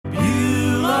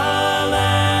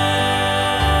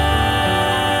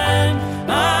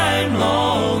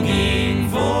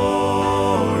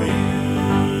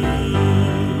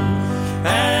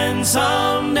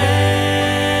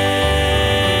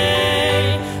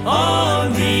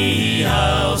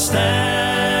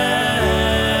stand.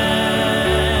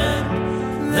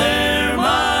 There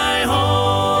my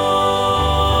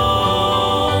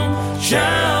home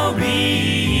shall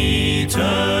be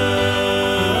eternal.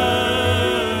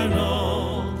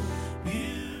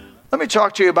 Let me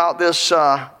talk to you about this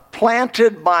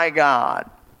planted by God.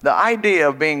 The idea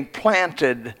of being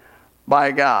planted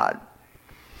by God.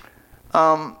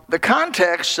 The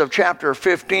context of chapter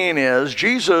 15 is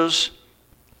Jesus,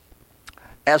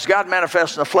 as God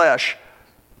manifests in the flesh,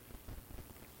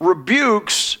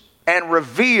 rebukes and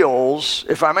reveals,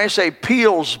 if I may say,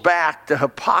 peels back the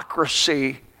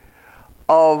hypocrisy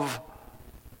of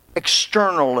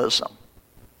externalism.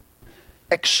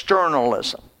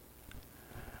 Externalism.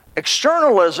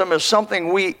 Externalism is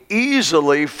something we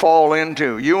easily fall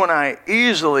into. You and I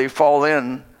easily fall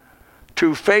in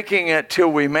to faking it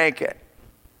till we make it,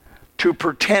 to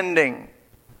pretending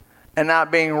and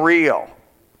not being real.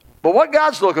 But what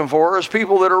God's looking for is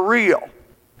people that are real.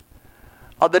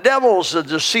 The devil's a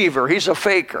deceiver. He's a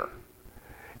faker.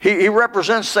 He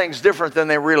represents things different than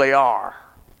they really are.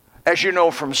 As you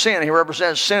know from sin, he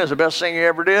represents sin as the best thing you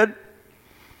ever did,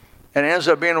 and it ends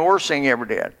up being the worst thing you ever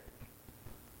did.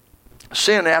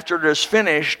 Sin, after it is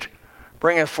finished,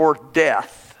 bringeth forth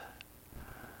death.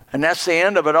 And that's the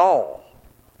end of it all.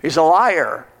 He's a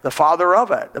liar, the father of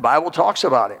it. The Bible talks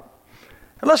about him.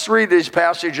 And let's read these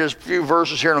passages, a few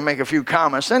verses here, and I'll make a few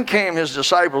comments. Then came his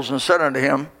disciples and said unto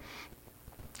him,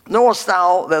 Knowest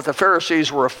thou that the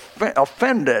Pharisees were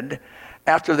offended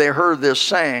after they heard this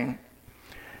saying?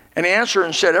 And he answered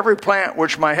and said, Every plant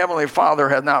which my heavenly Father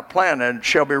hath not planted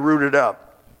shall be rooted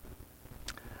up.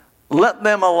 Let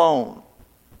them alone.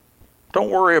 Don't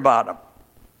worry about them.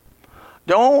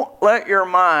 Don't let your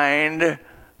mind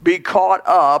be caught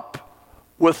up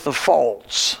with the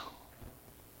faults.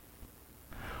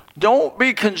 Don't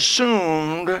be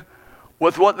consumed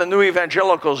with what the new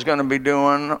evangelical is going to be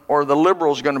doing, or the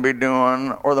liberal is going to be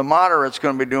doing, or the moderate's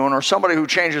going to be doing, or somebody who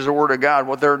changes the Word of God,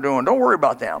 what they're doing. Don't worry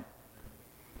about them.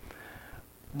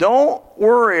 Don't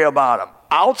worry about them.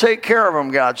 I'll take care of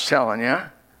them, God's telling you.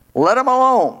 Let them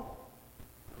alone.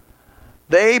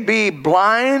 They be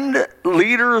blind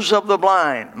leaders of the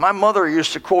blind. My mother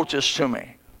used to quote this to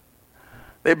me.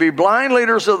 They be blind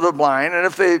leaders of the blind, and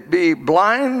if they be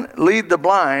blind, lead the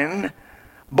blind,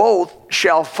 both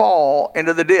shall fall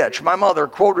into the ditch. My mother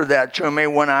quoted that to me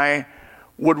when I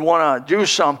would want to do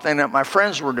something that my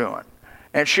friends were doing.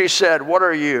 And she said, what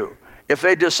are you? If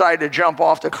they decide to jump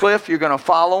off the cliff, you're going to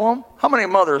follow them? How many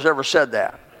mothers ever said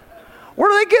that?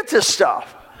 Where do they get this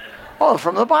stuff? Oh,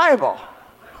 from the Bible.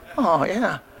 Oh,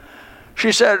 yeah.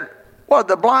 She said, well,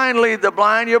 the blind lead the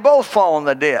blind, you both fall in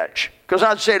the ditch. Because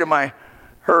I'd say to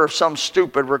her some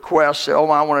stupid request, I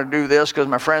want to do this because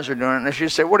my friends are doing it. And she'd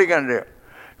say, what are you going to do?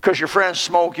 Because your friends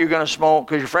smoke, you're going to smoke.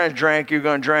 Because your friends drink, you're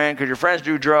going to drink. Because your friends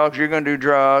do drugs, you're going to do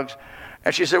drugs.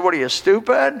 And she said, what are you,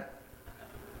 stupid?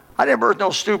 I didn't birth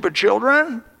no stupid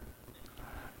children.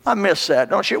 I miss that,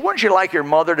 don't you? Wouldn't you like your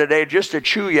mother today just to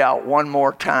chew you out one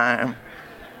more time?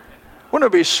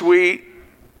 Wouldn't it be sweet?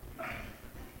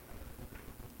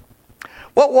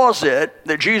 What was it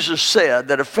that Jesus said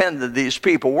that offended these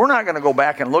people? We're not going to go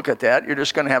back and look at that. You're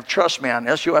just going to have to trust me on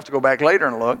this. You'll have to go back later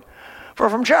and look. For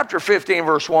from chapter 15,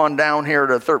 verse 1 down here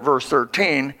to verse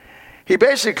 13, he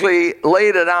basically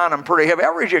laid it on them pretty heavy.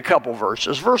 I'll read you a couple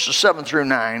verses. Verses 7 through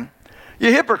 9.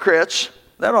 You hypocrites,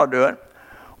 that ought to do it.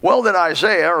 Well did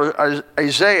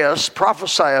Isaiah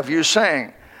prophesy of you,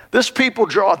 saying, This people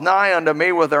draweth nigh unto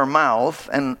me with their mouth,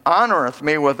 and honoreth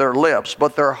me with their lips,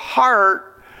 but their heart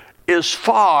is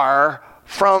far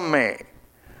from me.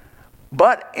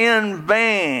 But in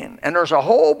vain. And there's a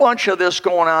whole bunch of this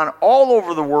going on all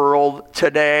over the world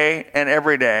today and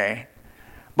every day.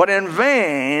 But in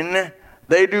vain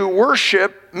they do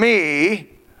worship me.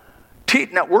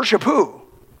 Now, worship who?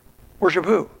 Worship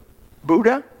who?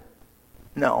 Buddha?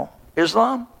 No.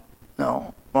 Islam?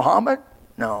 No. Muhammad?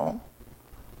 No.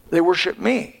 They worship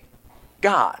me.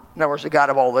 God. In other words, the God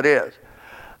of all that is.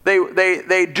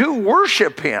 They do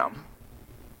worship him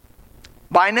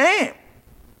by name,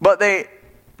 but they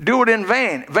do it in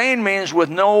vain. Vain means with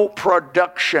no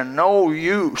production, no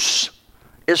use.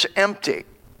 It's empty.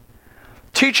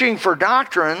 Teaching for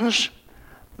doctrines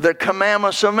the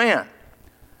commandments of men.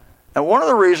 And one of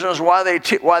the reasons why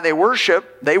they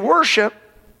worship, but he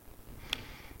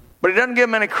doesn't give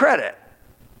them any credit.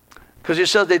 Because he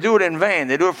says they do it in vain.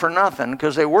 They do it for nothing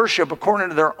because they worship according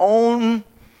to their own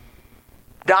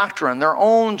doctrine, their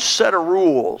own set of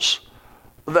rules.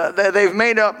 They've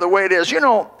made up the way it is. You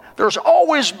know, there's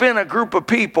always been a group of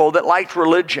people that liked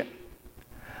religion.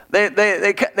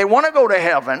 They want to go to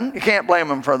heaven. You can't blame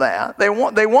them for that. They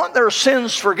want their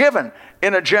sins forgiven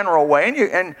in a general way.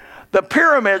 And the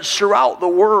pyramids throughout the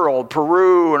world,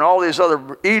 Peru and all these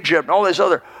other, Egypt and all these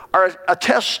other, are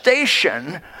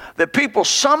attestation that people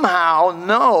somehow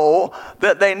know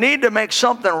that they need to make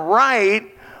something right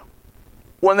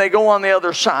when they go on the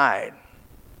other side.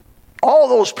 All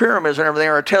those pyramids and everything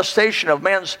are a attestation of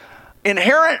man's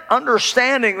inherent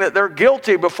understanding that they're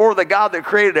guilty before the God that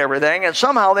created everything, and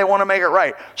somehow they want to make it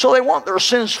right. So they want their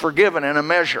sins forgiven in a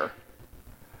measure.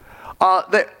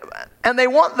 And they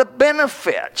want the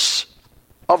benefits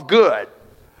of good.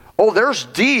 Oh, there's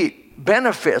deep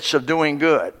benefits of doing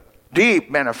good.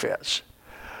 Deep benefits.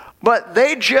 But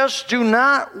they just do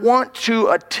not want to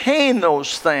attain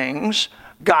those things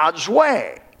God's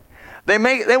way. They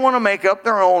want to make up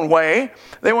their own way.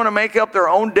 They want to make up their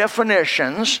own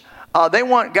definitions. They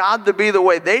want God to be the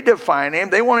way they define him.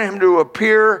 They want him to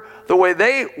appear the way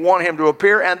they want him to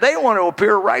appear, and they want to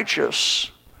appear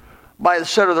righteous by the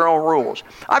set of their own rules.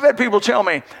 I've had people tell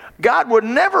me, God would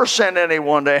never send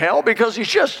anyone to hell because he's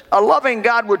just, a loving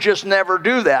God would just never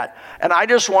do that. And I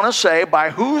just want to say, by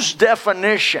whose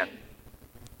definition?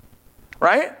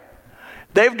 Right?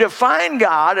 They've defined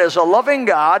God as a loving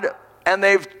God, and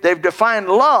they've defined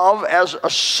love as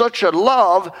such a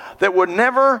love that would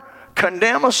never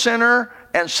condemn a sinner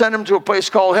and send him to a place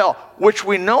called hell, which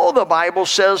we know the Bible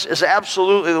says is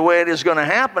absolutely the way it is going to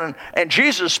happen. And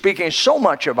Jesus speaking so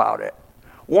much about it,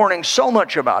 warning so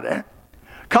much about it,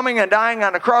 coming and dying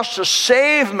on the cross to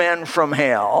save men from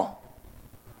hell,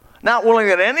 not willing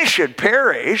that any should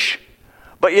perish,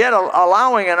 but yet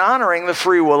allowing and honoring the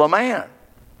free will of man.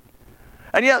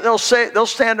 And yet they'll stand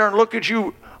there and look at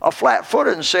you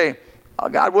flat-footed and say, oh,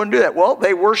 God wouldn't do that. Well,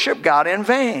 they worship God in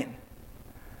vain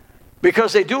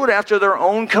because they do it after their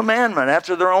own commandment,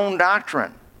 after their own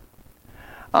doctrine.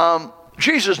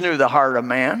 Jesus knew the heart of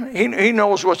man. He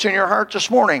knows what's in your heart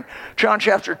this morning. John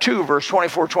chapter 2, verse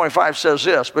 24-25 says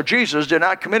this, but Jesus did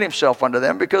not commit himself unto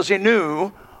them because he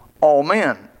knew all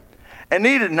men, and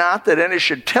needed not that any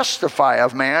should testify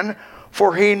of man,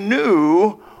 for he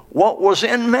knew what was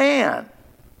in man.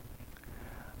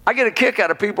 I get a kick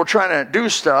out of people trying to do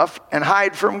stuff and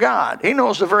hide from God. He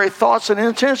knows the very thoughts and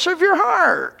intents of your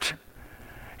heart.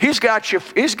 He's got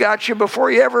you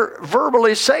before you ever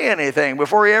verbally say anything,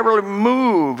 before you ever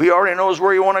move. He already knows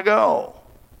where you want to go.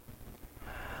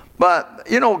 But,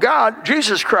 God,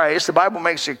 Jesus Christ, the Bible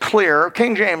makes it clear,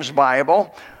 King James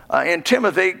Bible, in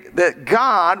Timothy, that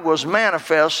God was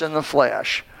manifest in the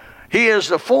flesh. He is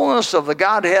the fullness of the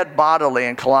Godhead bodily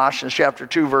in Colossians chapter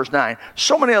 2, verse 9.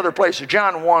 So many other places.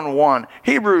 John 1:1,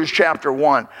 Hebrews chapter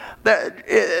 1.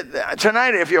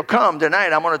 Tonight, if you'll come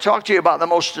tonight, I'm going to talk to you about the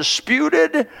most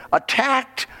disputed,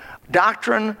 attacked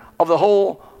doctrine of the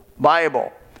whole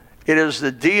Bible. It is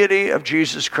the deity of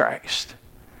Jesus Christ.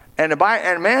 And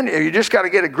man, you just got to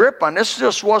get a grip on this.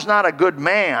 Just was not a good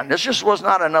man. This just was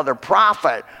not another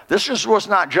prophet. This just was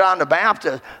not John the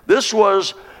Baptist. This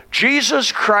was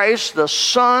Jesus Christ, the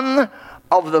Son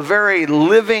of the very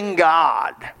living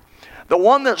God. The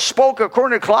one that spoke,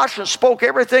 according to Colossians, spoke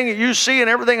everything that you see and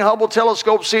everything a Hubble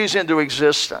telescope sees into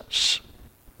existence.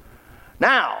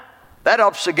 Now, that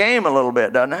ups the game a little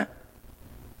bit, doesn't it?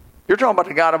 You're talking about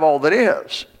the God of all that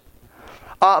is.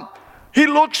 He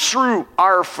looks through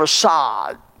our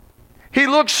facade. He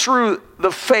looks through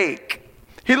the fake.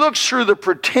 He looks through the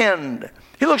pretend.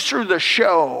 He looks through the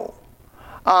show.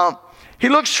 He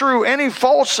looks through any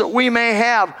faults that we may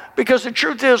have, because the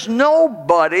truth is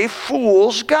nobody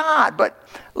fools God. But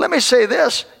let me say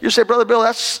this. You say, Brother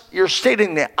Bill, you're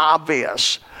stating the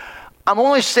obvious. I'm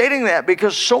only stating that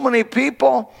because so many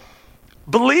people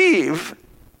believe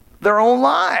their own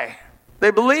lie.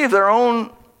 They believe their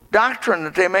own doctrine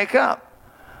that they make up.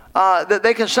 That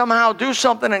they can somehow do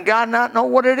something and God not know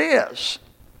what it is.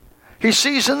 He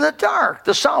sees in the dark.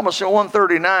 The psalmist in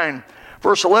 139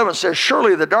 Verse 11 says,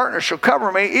 surely the darkness shall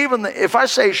cover me. If I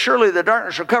say surely the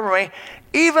darkness shall cover me,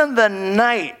 even the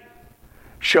night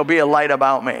shall be a light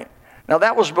about me. Now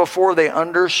that was before they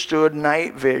understood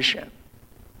night vision.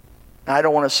 Now, I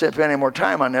don't want to sip any more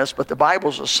time on this, but the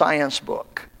Bible's a science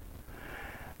book.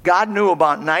 God knew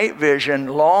about night vision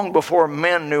long before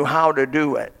men knew how to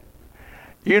do it.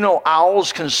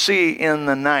 Owls can see in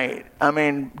the night.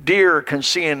 Deer can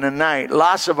see in the night.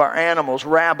 Lots of our animals,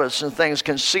 rabbits and things,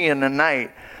 can see in the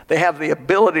night. They have the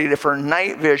ability for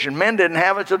night vision. Men didn't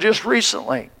have it until just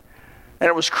recently. And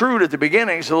it was crude at the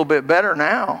beginning. It's a little bit better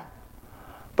now.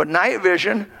 But night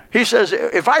vision, he says,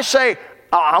 if I say,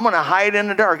 I'm going to hide in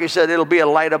the dark, he said, it'll be a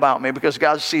light about me because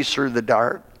God sees through the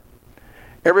dark.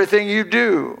 Everything you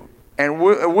do and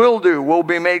will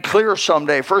be made clear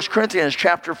someday. 1 Corinthians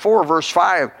chapter 4, verse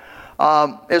 5,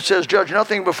 it says, judge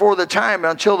nothing before the time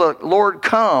until the Lord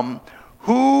come,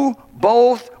 who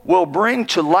both will bring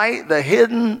to light the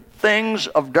hidden things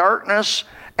of darkness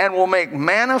and will make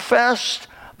manifest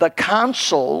the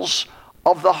counsels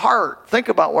of the heart. Think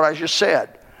about what I just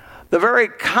said. The very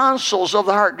counsels of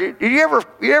the heart. Do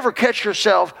you ever catch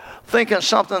yourself thinking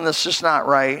something that's just not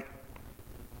right?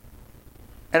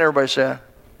 And everybody said,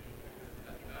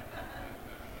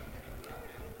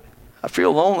 I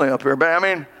feel lonely up here. But I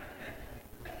mean,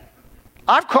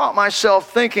 I've caught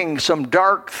myself thinking some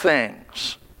dark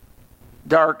things.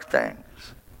 Dark things.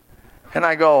 And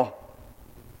I go,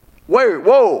 wait,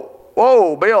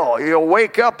 whoa, Bill. You'll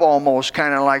wake up almost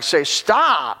kind of like say,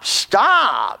 stop.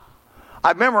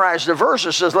 I've memorized the verse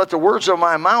that says, let the words of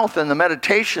my mouth and the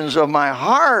meditations of my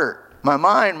heart, my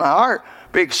mind, my heart,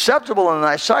 be acceptable in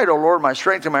thy sight, O Lord, my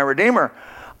strength and my Redeemer.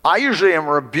 I usually am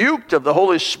rebuked of the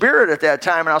Holy Spirit at that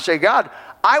time, and I'll say, God,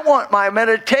 I want my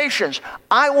meditations,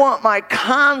 I want my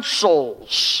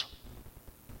counsels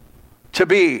to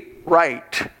be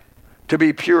right, to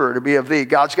be pure, to be of thee.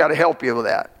 God's got to help you with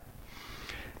that.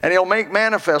 And he'll make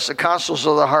manifest the counsels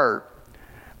of the heart.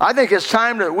 I think it's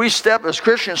time that we as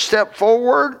Christians, step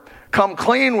forward, come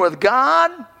clean with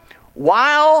God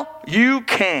while you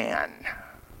can.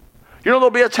 You know,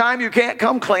 there'll be a time you can't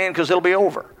come clean because it'll be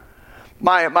over.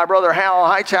 My brother Hal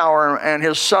Hightower and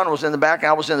his son was in the back.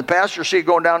 I was in the passenger seat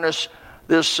going down this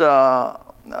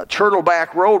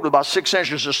turtleback road with about 6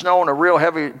 inches of snow and a real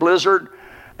heavy blizzard.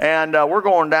 And we're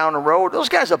going down the road. Those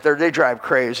guys up there, they drive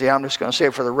crazy. I'm just going to say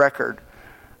it for the record.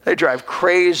 They drive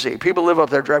crazy. People live up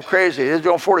there drive crazy. They're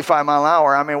doing 45 mile an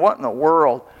hour. I mean, what in the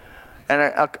world? And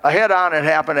a head-on had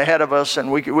happened ahead of us,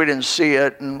 and we didn't see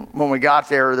it. And when we got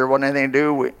there wasn't anything to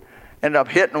do. We ended up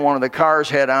hitting one of the cars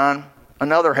head-on,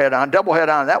 another head-on, double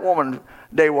head-on. That woman's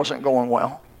day wasn't going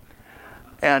well.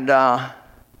 And,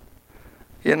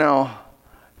 you know,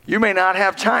 you may not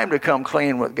have time to come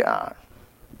clean with God.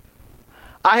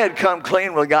 I had come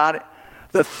clean with God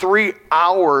the 3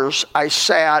 hours I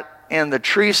sat in the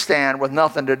tree stand with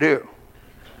nothing to do.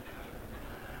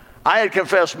 I had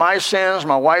confessed my sins,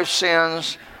 my wife's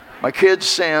sins, my kids'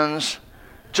 sins.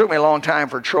 It took me a long time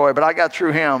for Troy, but I got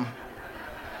through him.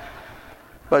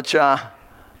 But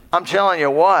I'm telling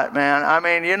you what, man. I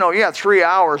mean, you know, 3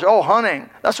 hours. Oh, hunting.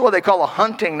 That's what they call a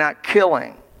hunting, not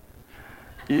killing.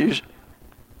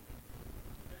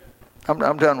 I'm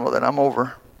done with it. I'm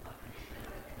over.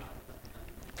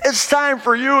 It's time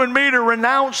for you and me to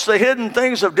renounce the hidden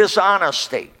things of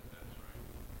dishonesty.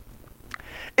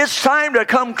 It's time to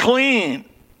come clean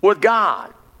with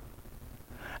God.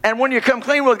 And when you come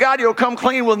clean with God, you'll come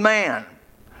clean with man.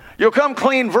 You'll come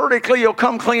clean vertically, you'll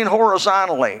come clean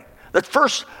horizontally. The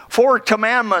first 4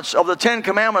 commandments of the 10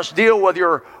 commandments deal with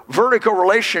your vertical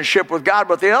relationship with God,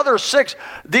 but the other 6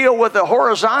 deal with the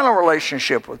horizontal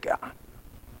relationship with God.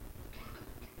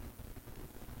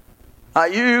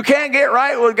 You can't get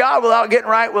right with God without getting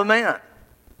right with man.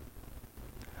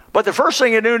 But the first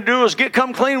thing you need to do is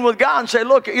come clean with God and say,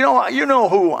 look, you know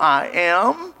who I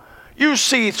am. You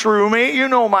see through me. You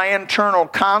know my internal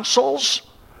counsels.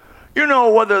 You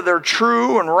know whether they're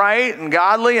true and right and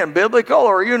godly and biblical,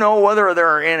 or you know whether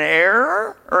they're in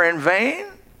error or in vain.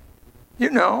 You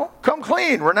know, come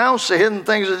clean. Renounce the hidden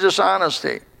things of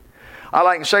dishonesty. I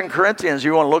like in 2 Corinthians,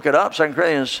 you want to look it up, 2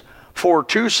 Corinthians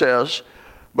 4:2 says,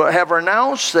 but have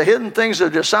renounced the hidden things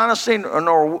of dishonesty,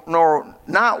 nor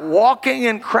not walking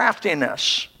in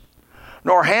craftiness,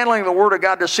 nor handling the word of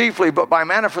God deceitfully, but by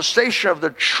manifestation of the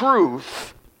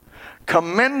truth,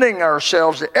 commending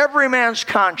ourselves to every man's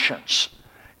conscience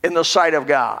in the sight of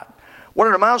God. What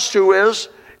it amounts to is,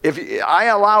 if I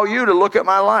allow you to look at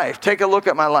my life, take a look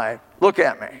at my life, look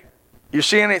at me. You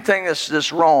see anything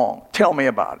that's wrong, tell me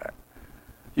about it.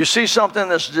 You see something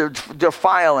that's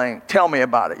defiling, tell me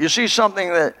about it. You see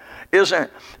something that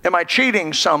isn't, am I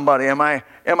cheating somebody? Am I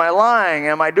lying?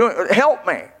 Am I doing, help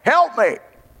me.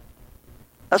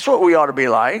 That's what we ought to be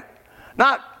like.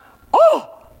 Not,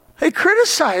 oh, they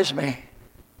criticize me.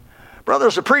 Brother,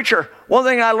 as a preacher, one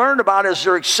thing I learned about is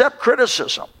to accept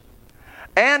criticism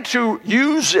and to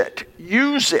use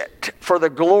it for the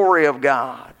glory of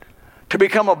God, to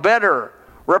become a better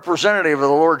representative of the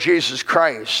Lord Jesus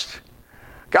Christ.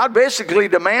 God basically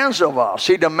demands of us.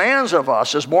 He demands of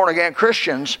us as born-again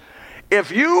Christians,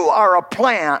 if you are a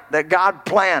plant that God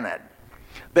planted,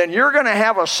 then you're going to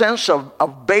have a sense of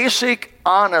basic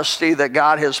honesty that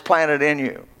God has planted in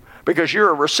you because you're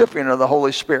a recipient of the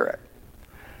Holy Spirit.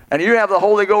 And you have the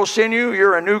Holy Ghost in you.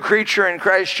 You're a new creature in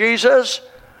Christ Jesus.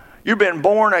 You've been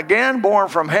born again, born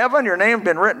from heaven. Your name's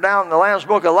been written down in the Lamb's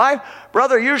Book of Life.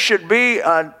 Brother, you should be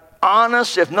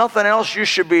honest. If nothing else, you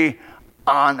should be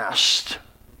honest.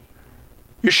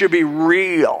 You should be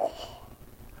real.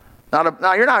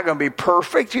 Now you're not going to be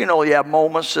perfect. You know, you have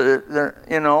moments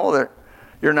that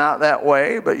you're not that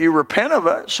way, but you repent of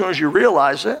it as soon as you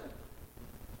realize it.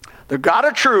 The God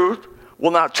of truth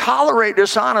will not tolerate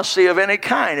dishonesty of any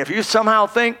kind. If you somehow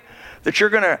think that you're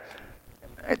going to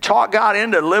talk God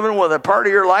into living with a part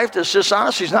of your life that's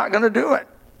dishonest, He's not going to do it.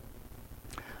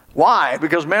 Why?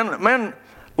 Because men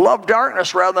love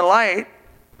darkness rather than light.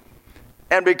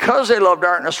 And because they love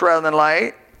darkness rather than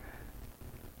light,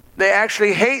 they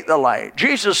actually hate the light.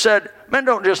 Jesus said, men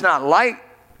don't just not like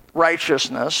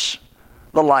righteousness,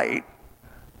 the light.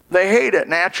 They hate it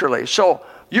naturally. So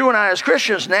you and I as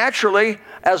Christians naturally,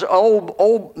 as the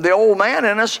old man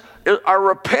in us, are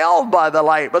repelled by the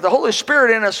light. But the Holy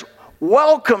Spirit in us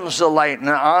welcomes the light and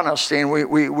the honesty, and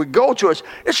we go to it.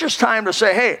 It's just time to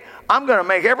say, hey, I'm going to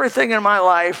make everything in my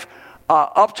life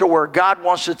up to where God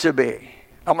wants it to be.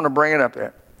 I'm going to bring it up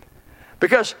there.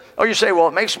 Because, you say, well,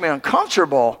 it makes me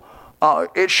uncomfortable.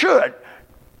 It should.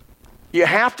 You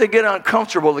have to get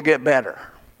uncomfortable to get better.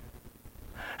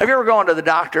 Have you ever gone to the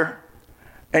doctor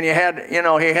and he had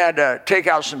to take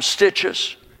out some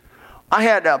stitches? I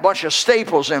had a bunch of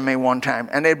staples in me one time,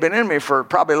 and they'd been in me for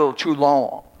probably a little too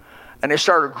long. And they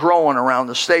started growing around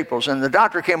the staples. And the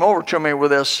doctor came over to me with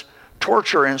this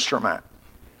torture instrument.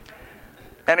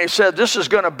 And he said, this is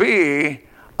going to be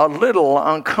a little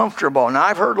uncomfortable. Now,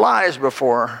 I've heard lies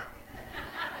before.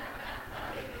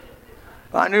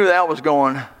 I knew that was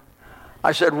going.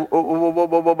 I said,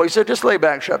 whoa. He said, just lay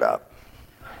back, shut up.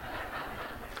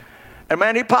 And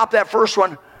man, he popped that first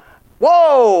one.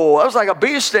 Whoa, that was like a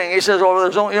bee sting. He says, you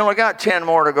only got 10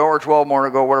 more to go or 12 more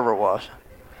to go, whatever it was.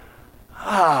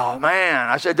 Oh, man.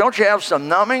 I said, don't you have some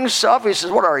numbing stuff? He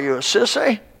says, what are you, a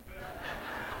sissy?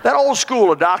 That old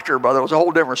school of doctor, brother, was a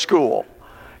whole different school.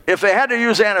 If they had to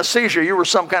use anesthesia, you were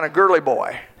some kind of girly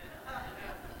boy.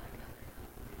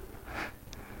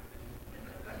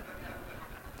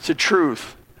 It's the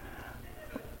truth.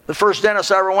 The first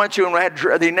dentist I ever went to,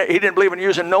 and he didn't believe in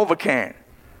using Novocaine.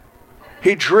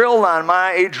 He drilled on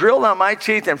my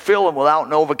teeth and filled them without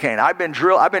Novocaine. I've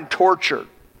been tortured.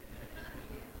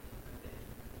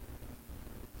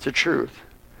 It's the truth.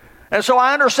 And so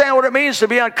I understand what it means to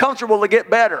be uncomfortable to get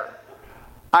better.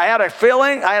 I had a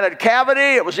filling, I had a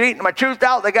cavity, it was eating my tooth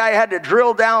out. The guy had to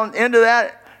drill down into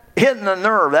that, hitting the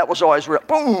nerve. That was always real.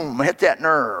 Boom, hit that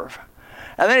nerve.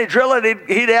 And then he'd drill it,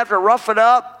 he'd have to rough it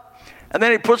up. And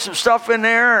then he'd put some stuff in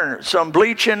there, and some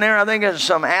bleach in there, I think, and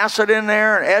some acid in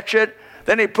there, and etch it.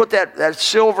 Then he'd put that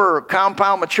silver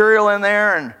compound material in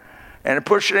there, and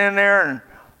push it in there. And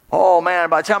oh, man,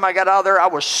 by the time I got out of there, I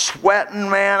was sweating,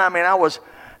 man. I mean, I was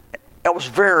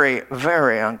very,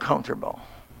 very uncomfortable.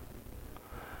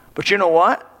 But you know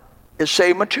what? It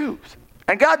saved my tooth.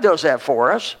 And God does that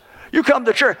for us. You come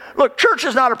to church. Look, church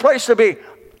is not a place to be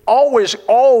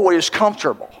always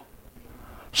comfortable.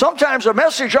 Sometimes a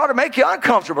message ought to make you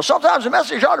uncomfortable. Sometimes a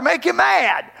message ought to make you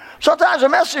mad. Sometimes a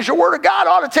message, the Word of God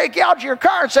ought to take you out to your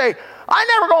car and say, I'm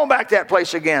never going back to that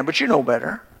place again. But you know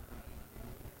better.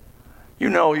 You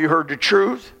know you heard the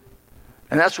truth.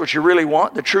 And that's what you really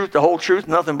want, the truth, the whole truth,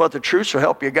 nothing but the truth, so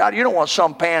help you God. You don't want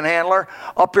some panhandler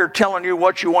up here telling you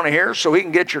what you want to hear so he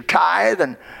can get your tithe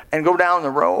and go down the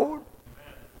road.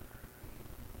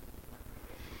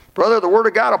 Brother, the Word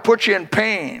of God will put you in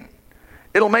pain.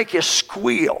 It'll make you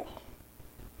squeal.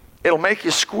 It'll make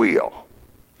you squeal.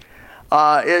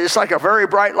 It's like a very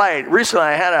bright light. Recently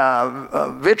I had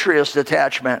a vitreous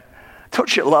detachment.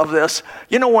 Don't you love this?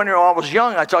 You know, when I was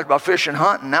young, I talked about fishing,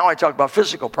 hunting. Now I talk about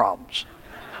physical problems.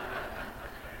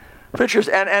 Pictures,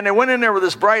 and they went in there with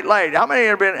this bright light. How many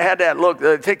have had that look?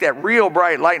 They take that real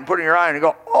bright light and put it in your eye and you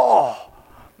go, oh,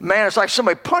 man, it's like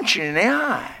somebody punching you in the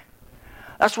eye.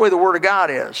 That's the way the Word of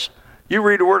God is. You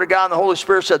read the Word of God and the Holy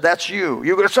Spirit said, that's you.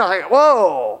 You're going to sound like,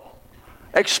 whoa.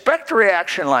 Expect a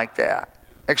reaction like that.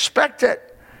 Expect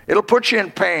it. It'll put you in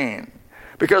pain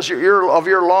because of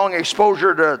your long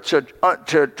exposure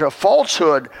to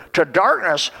falsehood, to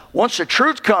darkness. Once the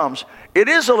truth comes, it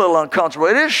is a little uncomfortable.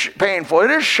 It is painful.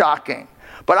 It is shocking.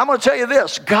 But I'm going to tell you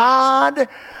this. God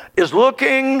is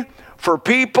looking for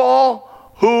people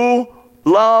who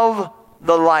love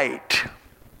the light,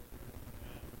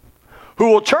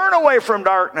 who will turn away from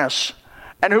darkness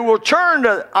and who will turn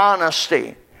to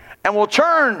honesty and will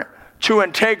turn to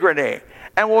integrity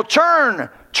and will turn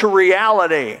to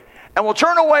reality and will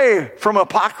turn away from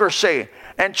hypocrisy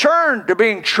and turn to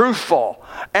being truthful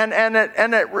and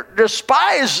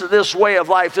despise this way of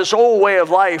life, this old way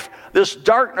of life, this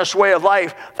darkness way of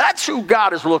life. That's who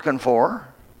God is looking for.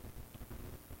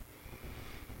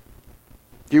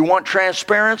 Do you want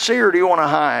transparency or do you want to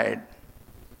hide?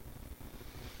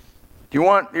 Do you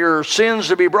want your sins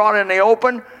to be brought in the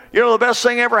open? You know, the best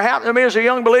thing ever happened to me as a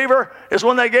young believer is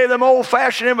when they gave them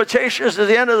old-fashioned invitations at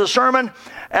the end of the sermon,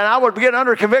 and I would get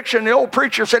under conviction. The old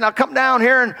preacher said, now come down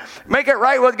here and make it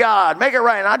right with God. Make it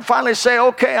right. And I'd finally say,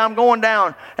 okay, I'm going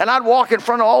down. And I'd walk in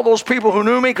front of all those people who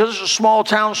knew me because it's a small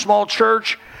town, small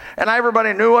church. And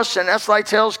everybody knew us, and that's like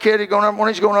tells kid when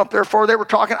he's going up there for. They were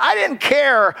talking. I didn't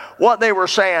care what they were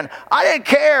saying. I didn't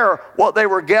care what they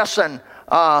were guessing.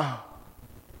 I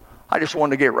just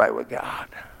wanted to get right with God.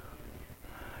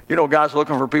 You know, God's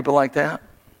looking for people like that.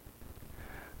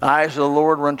 The eyes of the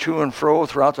Lord run to and fro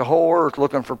throughout the whole earth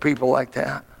looking for people like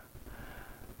that.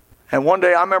 And one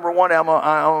day, I remember one day, I'm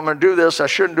going to do this. I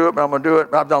shouldn't do it, but I'm going to do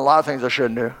it. I've done a lot of things I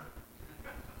shouldn't do.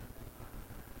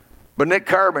 But Nick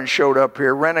Carbon showed up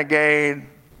here, renegade,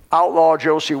 outlaw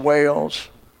Josie Wales.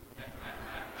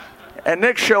 And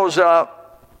Nick shows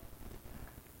up,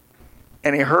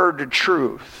 and he heard the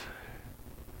truth.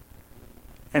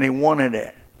 And he wanted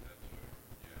it.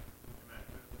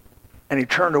 And he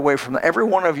turned away from it. Every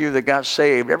one of you that got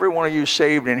saved, every one of you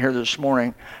saved in here this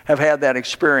morning have had that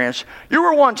experience. You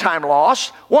were one time lost,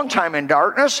 one time in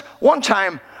darkness, one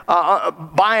time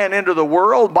buying into the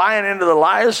world, buying into the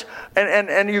lies,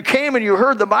 and you came and you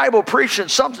heard the Bible preached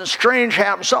and something strange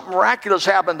happened, something miraculous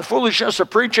happened, the foolishness of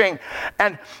preaching,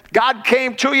 and God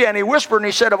came to you and he whispered and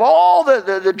he said, of all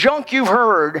the junk you've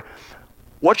heard,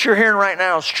 what you're hearing right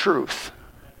now is truth.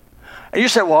 And you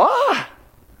said, well,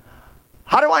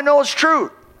 how do I know it's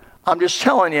truth? I'm just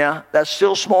telling you, that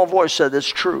still small voice said it's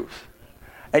truth.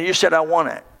 And you said, I want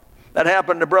it. That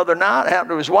happened to Brother Knott,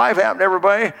 happened to his wife, happened to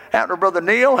everybody, happened to Brother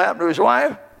Neil, happened to his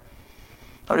wife.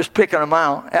 I'm just picking them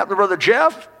out. Happened to Brother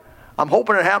Jeff. I'm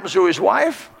hoping it happens to his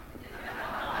wife.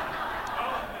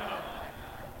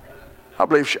 I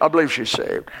believe she's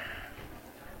saved.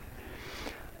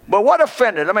 But what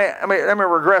offended? Let me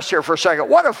regress here for a second.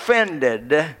 What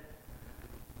offended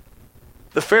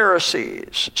the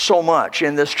Pharisees so much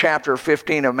in this chapter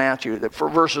 15 of Matthew, that for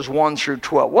verses 1 through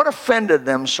 12? What offended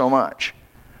them so much?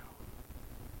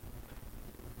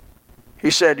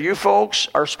 He said, you folks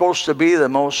are supposed to be the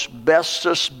most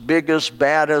bestest, biggest,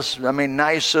 baddest,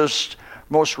 nicest,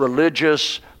 most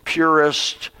religious,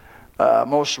 purest,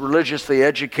 most religiously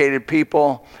educated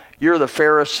people. You're the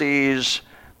Pharisees,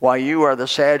 while you are the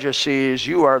Sadducees.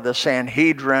 You are the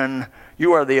Sanhedrin.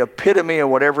 You are the epitome of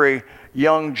what every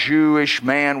young Jewish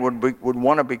man would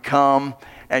want to become.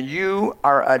 And you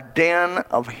are a den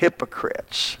of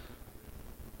hypocrites.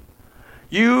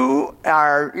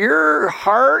 Your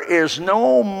heart is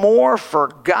no more for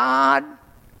God.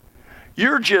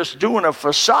 You're just doing a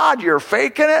facade. You're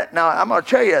faking it. Now, I'm going to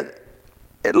tell you,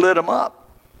 it lit him up.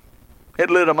 It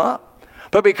lit him up.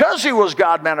 But because he was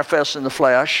God manifest in the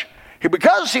flesh,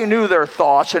 because he knew their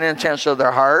thoughts and intents of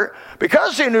their heart,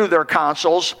 because he knew their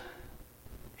counsels,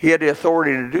 he had the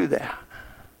authority to do that.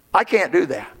 I can't do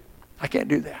that. I can't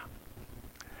do that.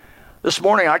 This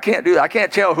morning, I can't do that. I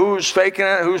can't tell who's faking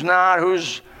it, who's not,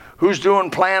 who's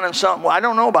doing planning something. Well, I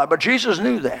don't know about it, but Jesus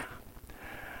knew that.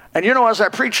 And you know, as I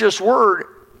preach this word,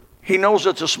 he knows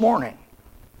it this morning.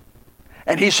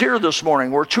 And he's here this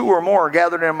morning where two or more are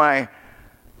gathered in my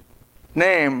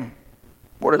name.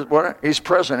 He's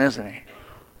present, isn't he?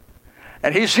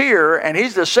 And he's here, and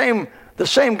he's the same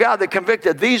God that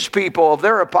convicted these people of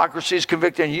their hypocrisy is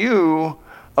convicting you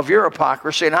of your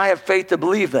hypocrisy, and I have faith to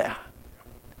believe that.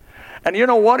 And you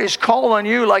know what? He's calling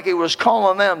you like he was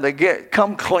calling them to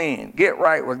come clean, get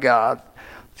right with God.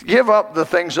 Give up the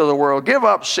things of the world. Give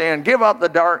up sin. Give up the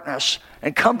darkness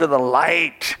and come to the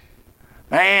light.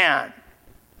 Man.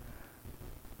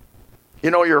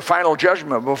 You know, your final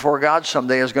judgment before God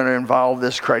someday is going to involve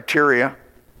this criteria.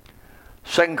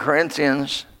 2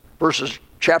 Corinthians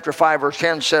chapter 5, verse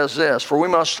 10 says this, for we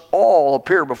must all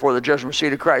appear before the judgment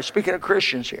seat of Christ. Speaking of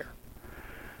Christians here.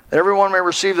 Everyone may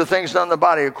receive the things done in the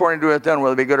body according to it done,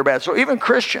 whether it be good or bad. So even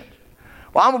Christians.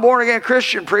 Well, I'm a born-again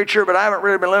Christian preacher, but I haven't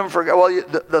really been living for God.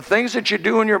 Well, the things that you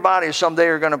do in your body someday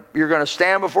you're going to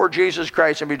stand before Jesus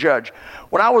Christ and be judged.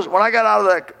 When I got out of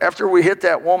that, after we hit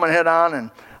that woman head on,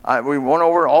 and we went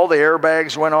over, all the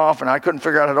airbags went off, and I couldn't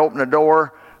figure out how to open the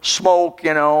door. Smoke,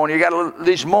 and you got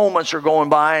these moments are going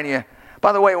by, and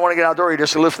by the way, you want to get out the door, you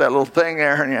just lift that little thing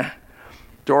there, and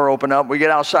door opened up. We get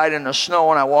outside in the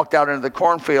snow, and I walked out into the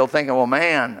cornfield thinking, well,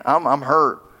 man, I'm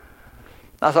hurt.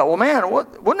 I thought, well, man,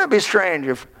 wouldn't it be strange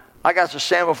if I got to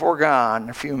stand before God in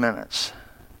a few minutes?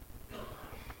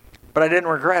 But I didn't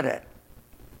regret it.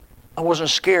 I wasn't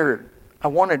scared. I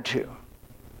wanted to.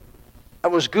 I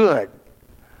was good.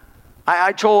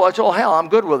 I told hell, I'm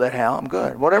good with it, hell. I'm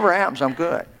good. Whatever happens, I'm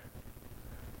good.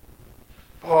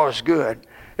 Oh, it's good.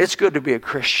 It's good to be a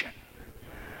Christian.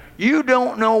 You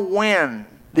don't know when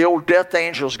the old death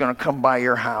angel is going to come by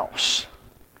your house.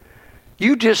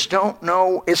 You just don't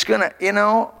know. It's going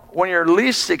to, when you're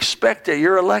least expected,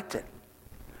 you're elected.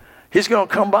 He's going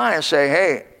to come by and say,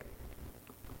 hey,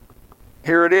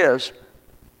 here it is.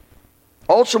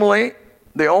 Ultimately,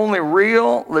 the only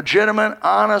real, legitimate,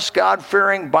 honest,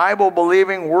 God-fearing,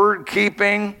 Bible-believing,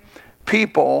 word-keeping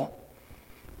people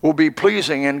will be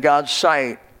pleasing in God's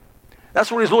sight.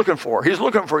 That's what he's looking for. He's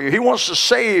looking for you. He wants to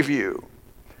save you,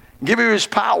 give you his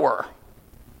power.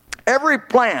 Every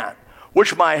plant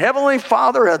which my heavenly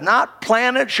Father hath not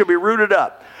planted shall be rooted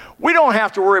up. We don't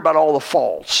have to worry about all the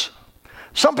faults.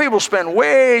 Some people spend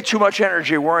way too much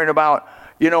energy worrying about,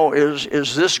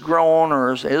 is this growing,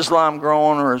 or is Islam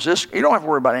growing, or is this? You don't have to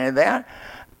worry about any of that.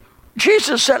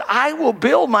 Jesus said, I will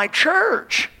build my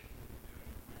church.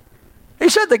 He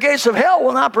said the gates of hell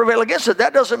will not prevail against it.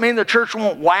 That doesn't mean the church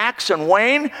won't wax and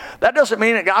wane. That doesn't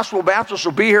mean that Gospel Baptist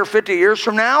will be here 50 years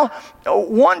from now.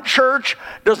 One church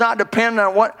does not depend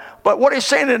on what, but what he's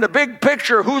saying in the big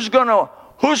picture, who's going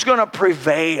to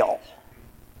prevail?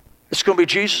 It's going to be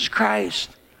Jesus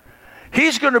Christ.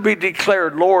 He's going to be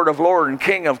declared Lord of Lords and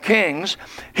King of Kings.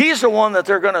 He's the one that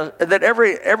that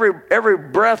every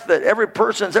breath that every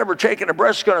person's ever taken a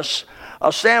breath is going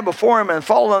to stand before him and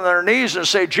fall on their knees and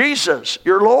say, Jesus,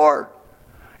 you're Lord.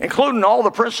 Including all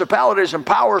the principalities and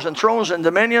powers and thrones and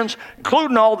dominions,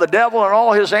 including all the devil and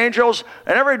all his angels,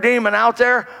 and every demon out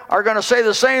there are going to say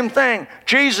the same thing.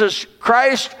 Jesus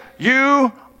Christ,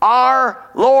 you are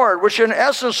Lord, which in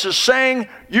essence is saying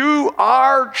you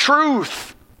are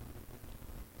truth.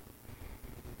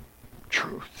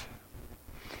 Truth.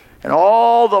 And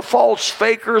all the false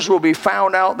fakers will be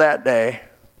found out that day.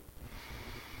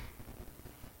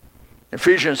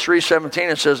 Ephesians 3:17,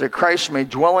 it says that Christ may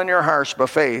dwell in your hearts by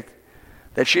faith,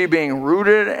 that ye being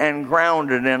rooted and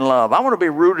grounded in love. I want to be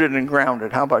rooted and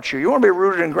grounded. How about you? You want to be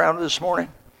rooted and grounded this morning?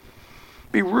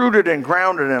 Be rooted and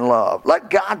grounded in love. Let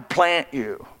God plant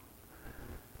you.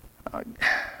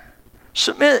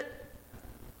 Submit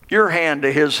your hand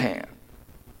to his hand.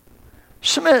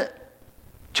 Submit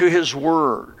to his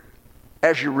word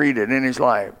as you read it in his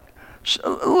life.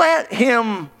 Let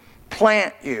him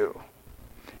plant you.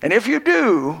 And if you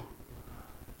do,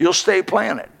 you'll stay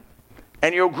planted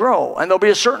and you'll grow. And there'll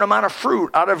be a certain amount of fruit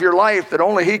out of your life that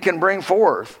only he can bring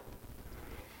forth.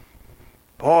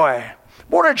 Boy,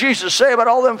 what did Jesus say about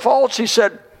all them faults? He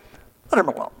said, let him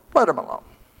alone. Let him alone.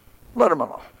 Let him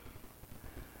alone.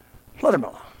 Let him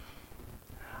alone.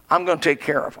 I'm going to take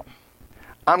care of them.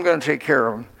 I'm going to take care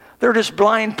of them. They're just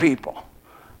blind people,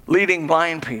 leading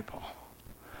blind people.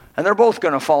 And they're both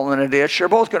going to fall in a ditch. They're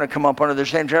both going to come up under the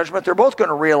same judgment. They're both going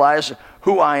to realize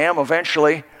who I am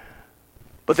eventually.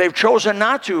 But they've chosen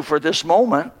not to for this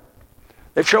moment.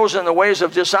 They've chosen the ways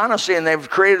of dishonesty, and they've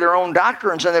created their own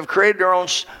doctrines, and they've created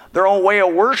their own way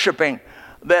of worshiping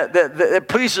that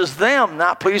pleases them,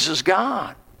 not pleases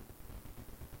God.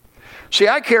 See,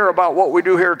 I care about what we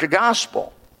do here at the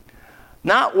gospel,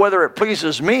 not whether it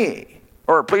pleases me,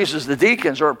 or it pleases the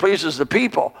deacons, or it pleases the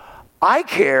people. I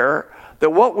care that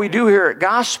what we do here at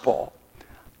Gospel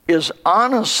is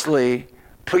honestly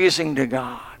pleasing to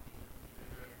God.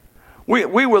 We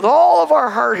with all of our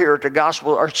heart here at the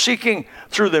Gospel are seeking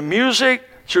through the music,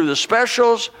 through the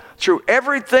specials, through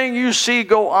everything you see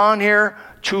go on here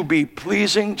to be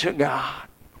pleasing to God.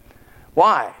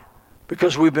 Why?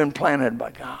 Because we've been planted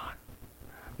by God.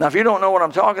 Now, if you don't know what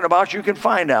I'm talking about, you can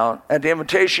find out at the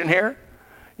invitation here.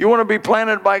 You want to be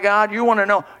planted by God? You want to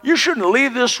know? You shouldn't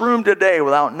leave this room today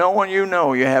without knowing you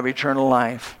have eternal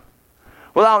life.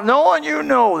 Without knowing you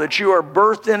know that you are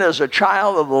birthed in as a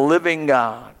child of the living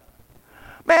God.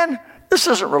 Man, this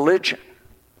isn't religion.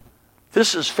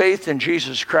 This is faith in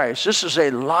Jesus Christ. This is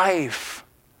a life.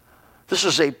 This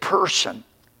is a person.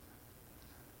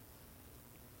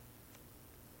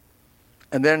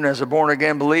 And then as a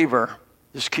born-again believer,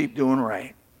 just keep doing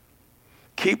right.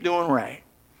 Keep doing right.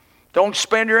 Don't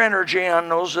spend your energy on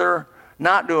those that are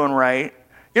not doing right.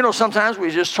 You know, sometimes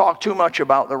we just talk too much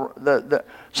about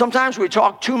sometimes we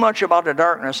talk too much about the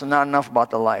darkness and not enough about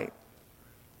the light.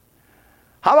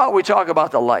 How about we talk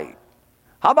about the light?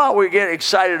 How about we get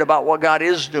excited about what God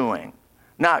is doing,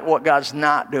 not what God's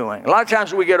not doing? A lot of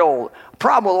times we get old.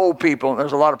 Problem with old people, and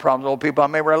there's a lot of problems with old people. I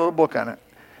may write a little book on it.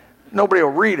 Nobody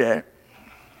will read it.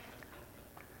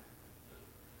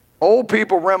 Old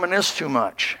people reminisce too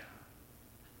much.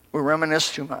 We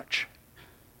reminisce too much.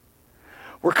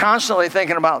 We're constantly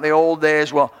thinking about the old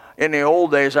days. Well, in the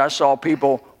old days, I saw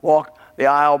people walk the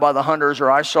aisle by the hundreds,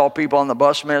 or I saw people on the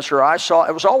bus miss, or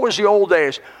it was always the old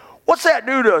days. What's that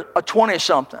do to a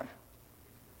 20-something?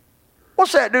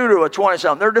 What's that do to a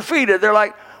 20-something? They're defeated. They're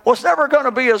like, well, it's never going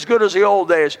to be as good as the old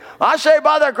days. I say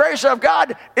by the grace of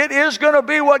God, it is going to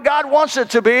be what God wants it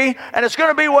to be, and it's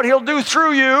going to be what he'll do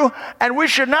through you, and we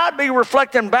should not be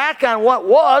reflecting back on what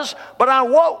was, but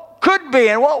on what could be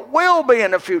and what will be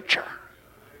in the future.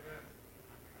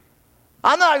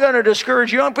 I'm not going to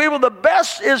discourage young people. The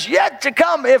best is yet to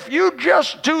come. If you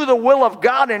just do the will of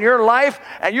God in your life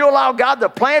and you allow God to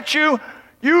plant you,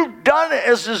 you've done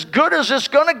as good as it's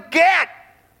going to get.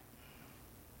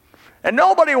 And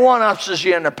nobody one-ups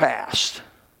you in the past.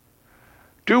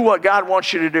 Do what God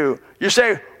wants you to do. You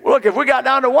say, look, if we got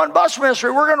down to one bus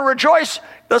ministry, we're going to rejoice.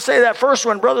 Let's say that first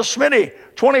one, Brother Smitty,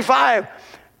 25.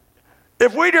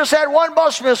 If we just had one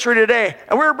bus ministry today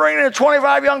and we were bringing in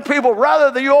 25 young people, rather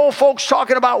than you old folks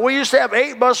talking about we used to have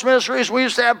 8 bus ministries, we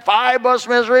used to have 5 bus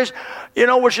ministries,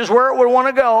 which is where it would want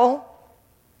to go.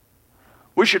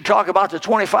 We should talk about the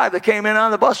 25 that came in on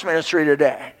the bus ministry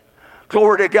today.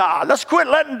 Glory to God. Let's quit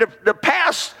letting the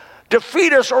past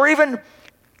defeat us, or even,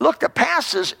 look, the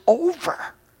past is over.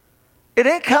 It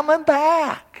ain't coming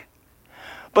back.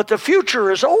 But the future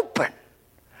is open.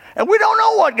 And we don't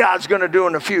know what God's going to do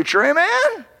in the future,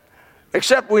 amen?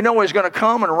 Except we know he's going to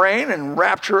come and reign and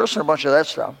rapture us and a bunch of that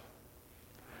stuff.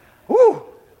 Woo!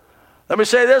 Let me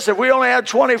say this, if we only had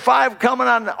 25 coming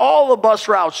on all the bus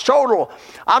routes total,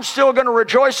 I'm still going to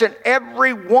rejoice in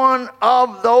every one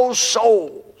of those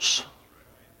souls.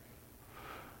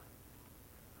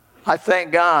 I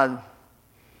thank God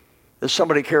that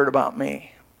somebody cared about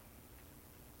me.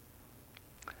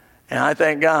 And I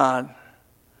thank God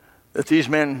that these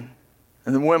men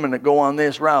and the women that go on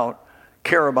this route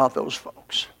care about those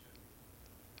folks.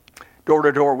 Door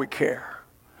to door, we care.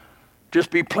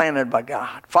 Just be planted by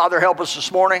God. Father, help us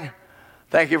this morning.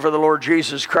 Thank you for the Lord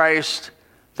Jesus Christ.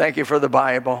 Thank you for the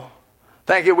Bible.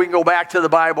 Thank you we can go back to the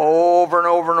Bible over and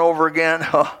over and over again.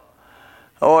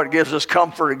 Oh, it gives us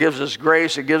comfort. It gives us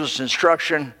grace. It gives us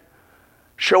instruction.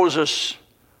 Shows us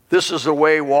this is the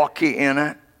way, walk ye in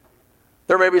it.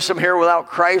 There may be some here without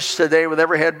Christ today, with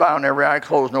every head bowed and every eye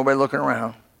closed, nobody looking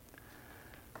around.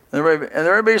 And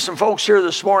there may be some folks here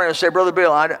this morning that say, Brother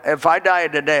Bill, if I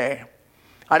died today,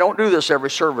 I don't do this every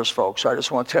service, folks. I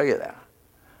just want to tell you that.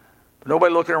 But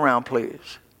nobody looking around, please.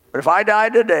 But if I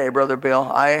died today, Brother Bill,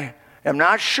 I am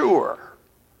not sure.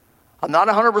 I'm not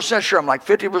 100% sure. I'm like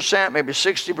 50%, maybe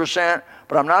 60%.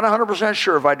 But I'm not 100%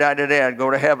 sure if I died today, I'd go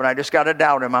to heaven. I just got a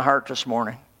doubt in my heart this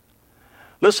morning.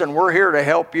 Listen, we're here to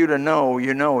help you to know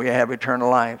you have eternal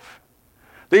life.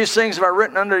 These things have I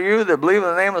written unto you that believe in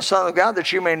the name of the Son of God,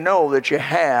 that you may know that you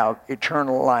have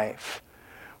eternal life.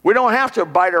 We don't have to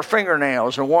bite our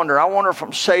fingernails and wonder, I wonder if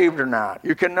I'm saved or not.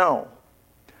 You can know.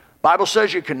 Bible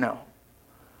says you can know.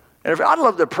 And I'd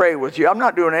love to pray with you. I'm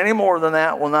not doing any more than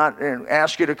that. We'll not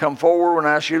ask you to come forward. We'll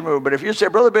not ask you to move. But if you say,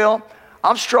 Brother Bill,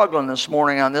 I'm struggling this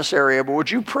morning on this area, but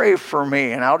would you pray for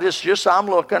me? And I'll just I'm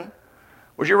looking.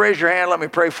 Would you raise your hand? Let me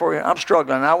pray for you. I'm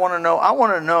struggling. I want to know.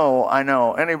 I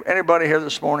know. Anybody here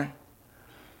this morning?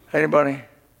 Anybody?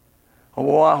 Oh,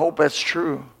 well, I hope that's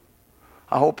true.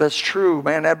 I hope that's true.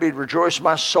 Man, that'd be rejoice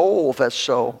my soul if that's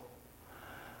so.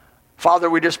 Father,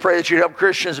 we just pray that you'd help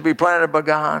Christians to be planted by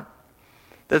God.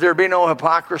 That there be no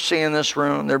hypocrisy in this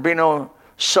room. There be no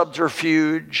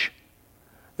subterfuge.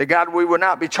 That God, we would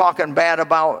not be talking bad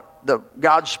about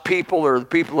God's people or the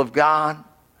people of God.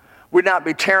 We'd not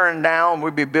be tearing down,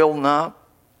 we'd be building up.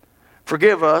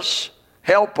 Forgive us,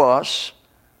 help us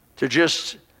to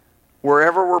just,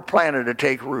 wherever we're planted, to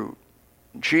take root.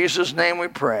 In Jesus' name we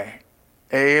pray.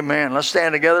 Amen. Let's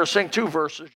stand together, sing 2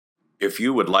 verses. If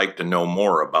you would like to know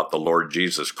more about the Lord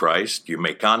Jesus Christ, you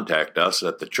may contact us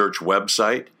at the church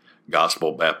website,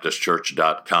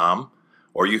 gospelbaptistchurch.com,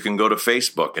 or you can go to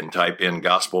Facebook and type in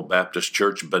Gospel Baptist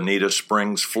Church, Bonita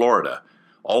Springs, Florida.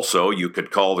 Also, you could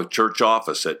call the church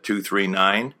office at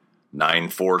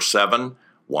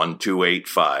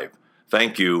 239-947-1285.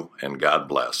 Thank you, and God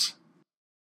bless.